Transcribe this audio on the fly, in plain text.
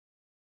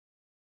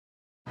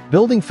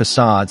Building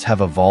facades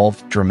have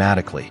evolved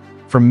dramatically,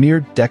 from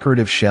mere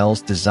decorative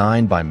shells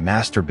designed by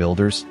master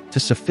builders to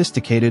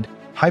sophisticated,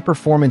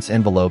 high-performance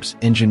envelopes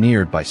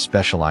engineered by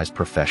specialized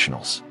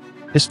professionals.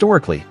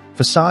 Historically,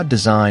 facade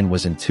design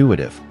was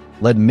intuitive,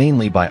 led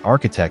mainly by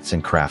architects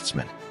and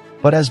craftsmen.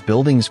 But as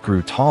buildings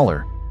grew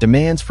taller,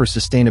 demands for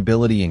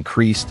sustainability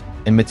increased,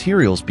 and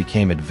materials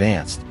became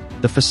advanced,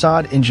 the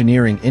facade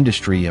engineering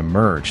industry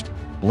emerged,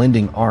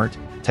 blending art,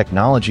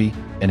 technology,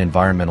 and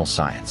environmental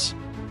science.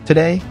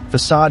 Today,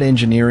 facade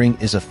engineering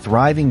is a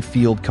thriving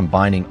field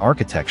combining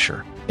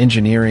architecture,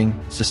 engineering,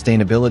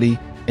 sustainability,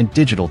 and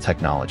digital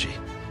technology.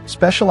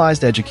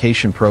 Specialized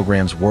education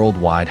programs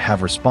worldwide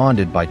have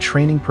responded by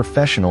training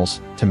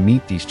professionals to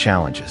meet these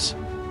challenges.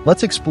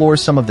 Let's explore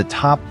some of the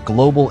top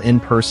global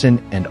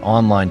in-person and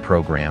online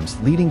programs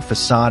leading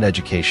facade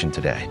education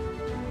today.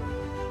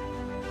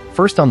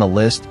 First on the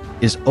list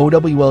is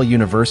OWL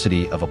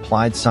University of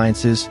Applied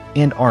Sciences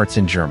and Arts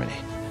in Germany.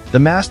 The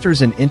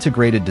Master's in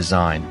Integrated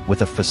Design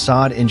with a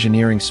Facade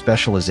Engineering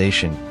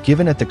specialization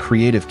given at the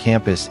Creative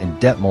Campus in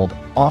Detmold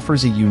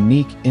offers a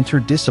unique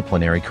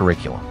interdisciplinary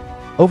curriculum.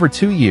 Over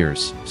 2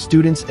 years,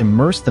 students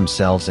immerse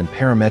themselves in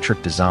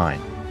parametric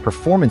design,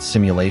 performance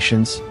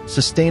simulations,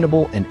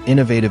 sustainable and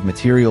innovative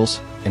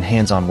materials, and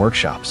hands-on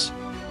workshops.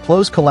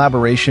 Close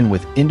collaboration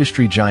with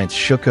industry giants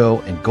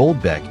Schuko and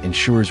Goldbeck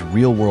ensures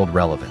real-world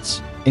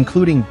relevance,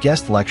 including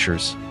guest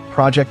lectures,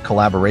 project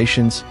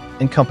collaborations,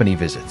 and company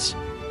visits.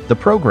 The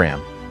program,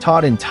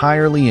 taught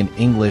entirely in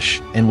English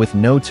and with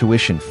no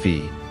tuition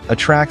fee,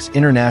 attracts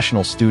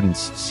international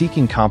students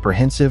seeking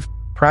comprehensive,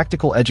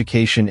 practical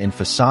education in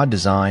facade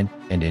design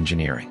and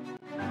engineering.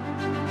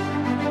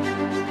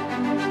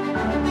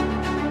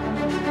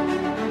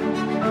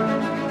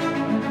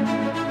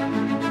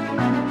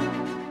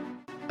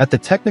 At the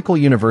Technical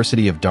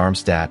University of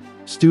Darmstadt,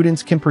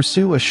 students can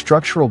pursue a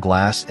structural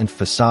glass and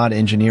facade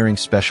engineering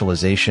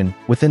specialization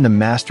within the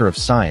Master of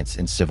Science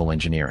in Civil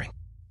Engineering.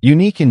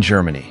 Unique in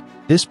Germany,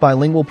 this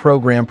bilingual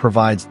program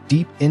provides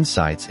deep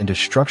insights into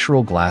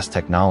structural glass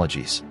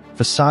technologies,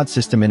 facade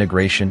system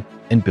integration,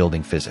 and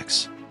building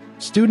physics.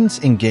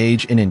 Students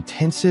engage in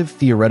intensive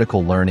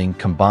theoretical learning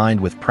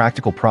combined with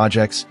practical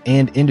projects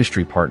and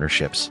industry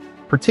partnerships,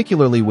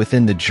 particularly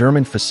within the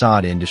German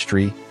facade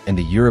industry and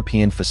the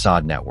European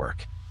facade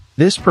network.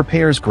 This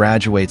prepares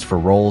graduates for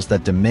roles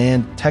that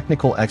demand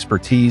technical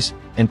expertise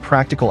and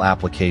practical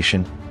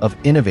application of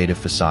innovative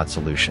facade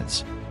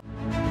solutions.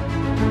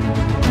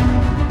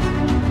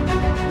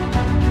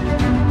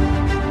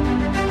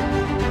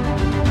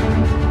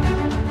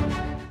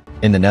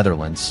 In the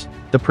Netherlands,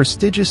 the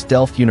prestigious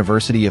Delft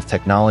University of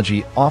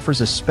Technology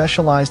offers a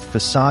specialized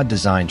facade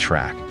design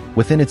track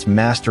within its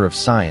Master of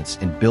Science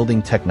in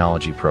Building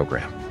Technology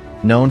program.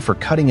 Known for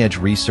cutting-edge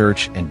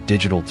research and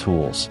digital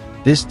tools,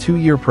 this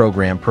 2-year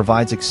program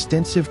provides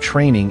extensive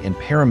training in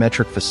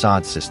parametric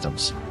facade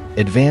systems,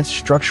 advanced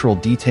structural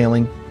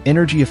detailing,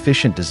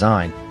 energy-efficient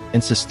design,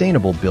 and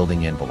sustainable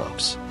building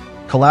envelopes.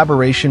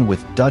 Collaboration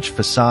with Dutch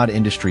facade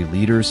industry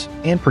leaders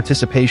and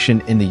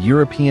participation in the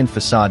European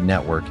Facade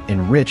Network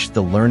enrich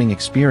the learning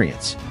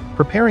experience,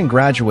 preparing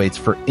graduates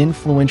for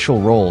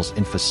influential roles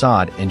in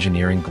facade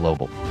engineering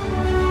globally.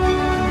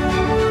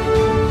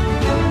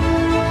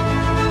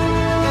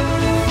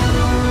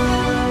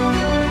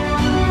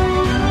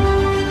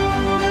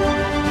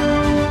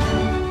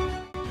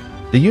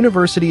 The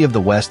University of the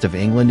West of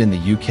England in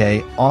the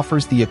UK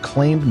offers the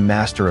acclaimed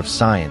Master of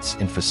Science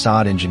in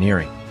Facade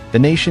Engineering, the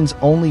nation's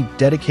only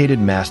dedicated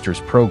master's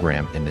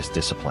program in this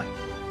discipline.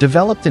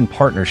 Developed in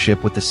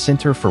partnership with the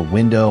Center for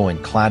Window and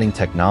Cladding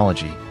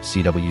Technology,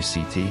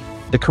 CWCT,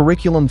 the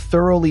curriculum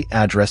thoroughly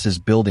addresses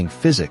building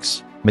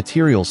physics,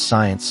 materials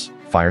science,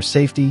 fire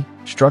safety,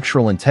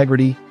 structural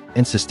integrity,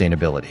 and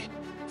sustainability.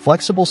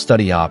 Flexible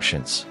study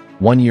options,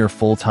 1-year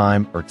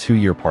full-time or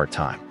 2-year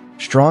part-time.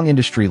 Strong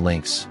industry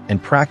links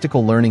and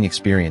practical learning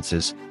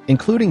experiences,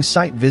 including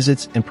site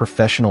visits and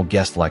professional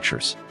guest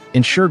lectures,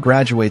 ensure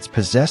graduates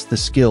possess the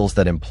skills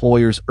that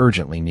employers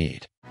urgently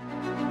need.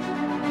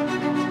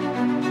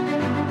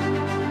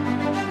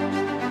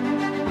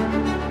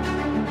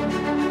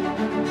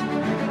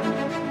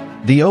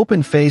 The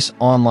Open Face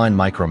Online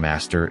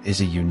MicroMaster is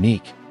a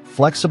unique,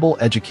 flexible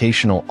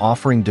educational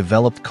offering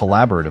developed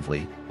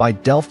collaboratively by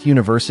Delft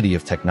University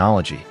of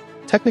Technology,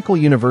 Technical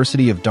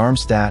University of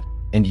Darmstadt,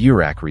 and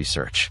URAC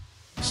Research.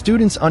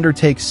 Students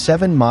undertake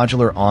 7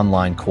 modular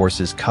online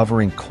courses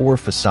covering core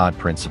facade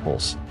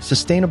principles,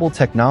 sustainable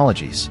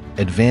technologies,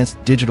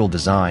 advanced digital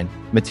design,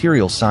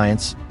 material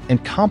science,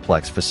 and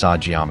complex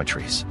facade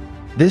geometries.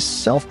 This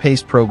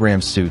self-paced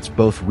program suits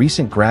both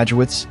recent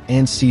graduates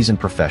and seasoned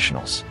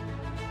professionals.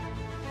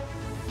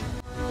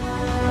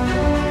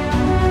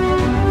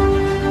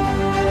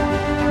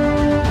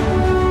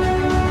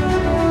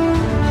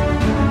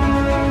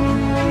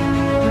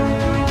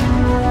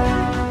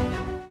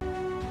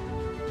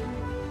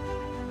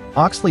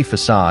 Oxley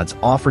Façades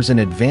offers an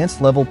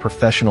advanced-level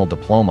professional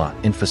diploma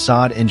in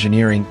facade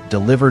engineering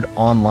delivered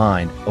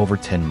online over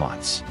 10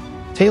 months.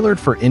 Tailored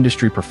for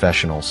industry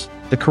professionals,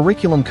 the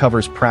curriculum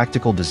covers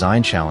practical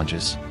design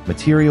challenges,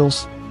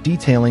 materials,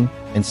 detailing,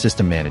 and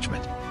system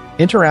management.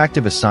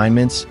 Interactive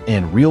assignments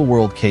and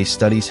real-world case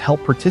studies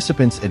help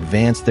participants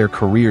advance their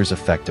careers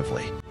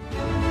effectively.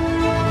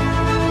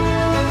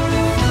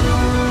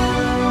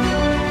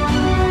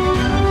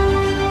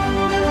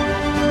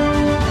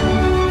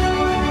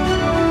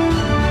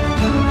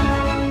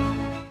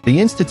 The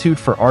Institute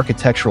for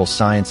Architectural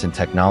Science and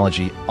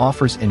Technology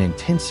offers an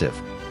intensive,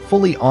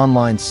 fully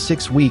online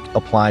 6-week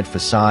applied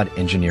facade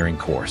engineering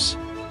course.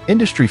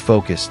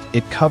 Industry-focused,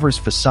 it covers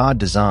facade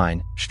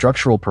design,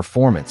 structural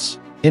performance,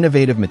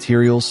 innovative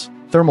materials,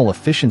 thermal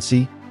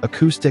efficiency,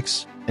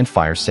 acoustics, and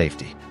fire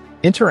safety.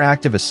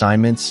 Interactive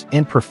assignments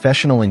and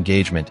professional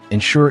engagement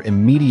ensure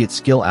immediate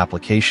skill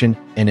application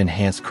and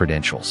enhanced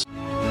credentials.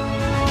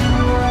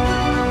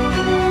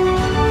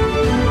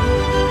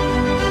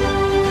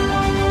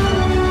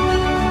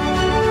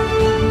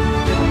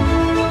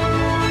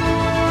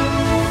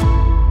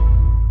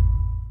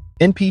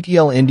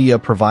 NPTEL India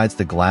provides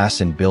the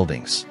Glass in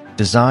Buildings,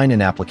 Design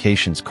and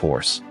Applications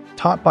course,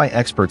 taught by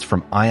experts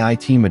from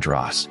IIT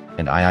Madras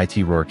and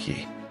IIT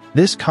Roorkee.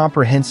 This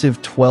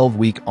comprehensive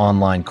 12-week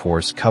online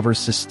course covers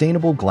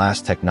sustainable glass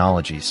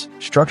technologies,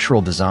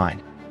 structural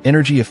design,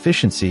 energy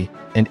efficiency,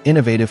 and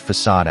innovative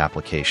facade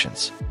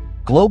applications.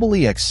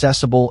 Globally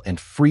accessible and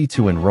free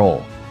to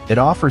enroll, it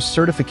offers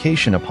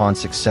certification upon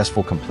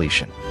successful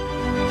completion.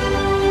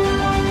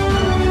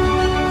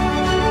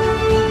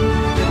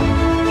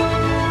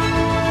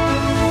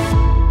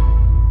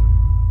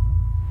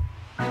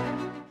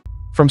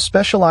 From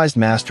specialized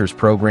master's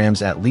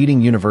programs at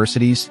leading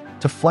universities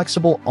to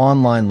flexible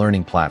online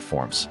learning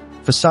platforms,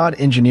 facade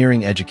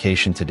engineering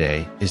education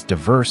today is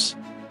diverse,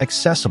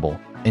 accessible,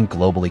 and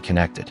globally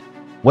connected.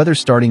 Whether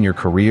starting your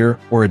career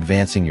or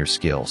advancing your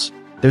skills,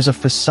 there's a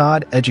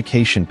facade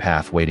education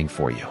path waiting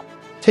for you.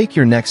 Take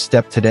your next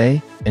step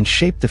today and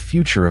shape the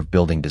future of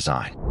building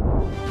design.